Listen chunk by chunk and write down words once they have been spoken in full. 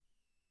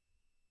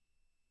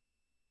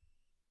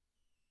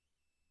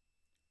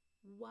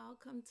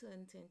Welcome to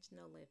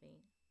Intentional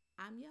Living.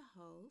 I'm your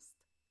host,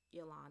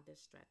 Yolanda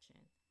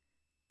Stretchin.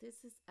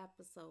 This is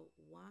episode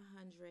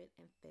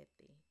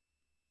 150,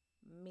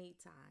 Me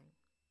Time.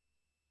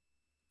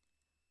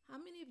 How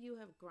many of you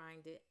have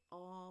grinded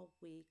all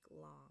week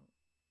long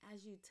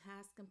as you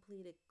task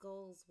completed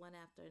goals one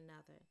after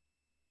another?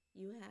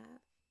 You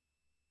have?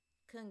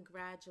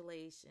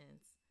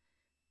 Congratulations.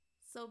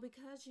 So,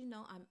 because you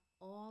know I'm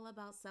all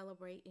about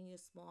celebrating your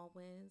small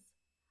wins,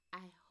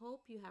 I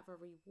hope you have a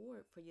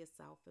reward for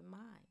yourself in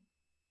mind.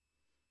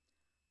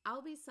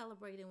 I'll be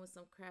celebrating with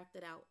some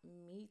crafted out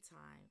me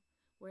time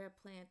where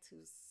I plan to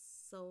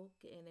soak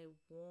in a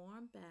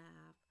warm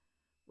bath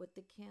with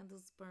the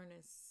candles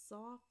burning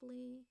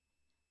softly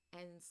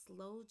and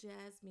slow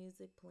jazz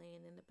music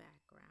playing in the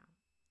background.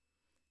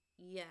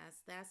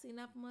 Yes, that's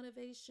enough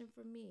motivation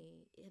for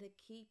me. It'll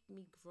keep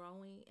me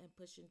growing and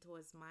pushing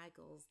towards my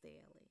goals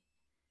daily.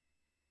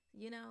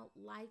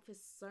 Life is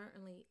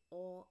certainly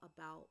all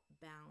about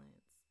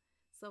balance.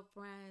 So,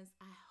 friends,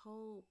 I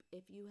hope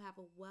if you have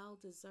a well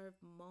deserved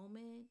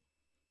moment,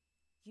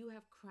 you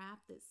have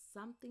crafted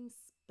something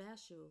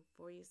special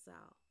for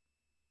yourself.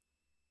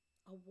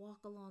 A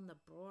walk along the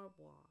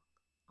boardwalk,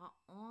 an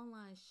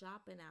online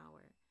shopping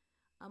hour,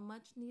 a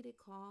much needed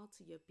call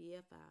to your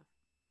BFF,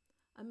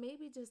 or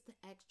maybe just an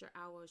extra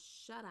hour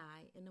shut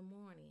eye in the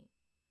morning.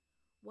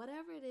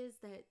 Whatever it is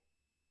that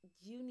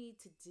you need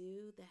to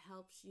do that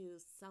helps you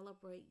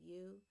celebrate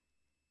you,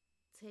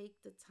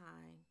 take the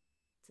time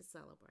to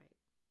celebrate.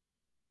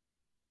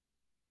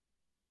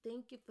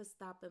 Thank you for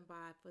stopping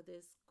by for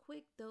this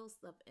quick dose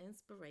of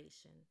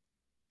inspiration.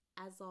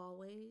 As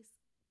always,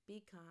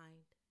 be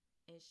kind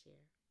and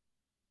share.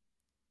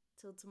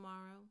 Till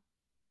tomorrow,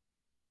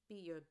 be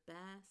your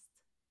best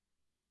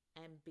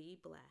and be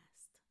blessed.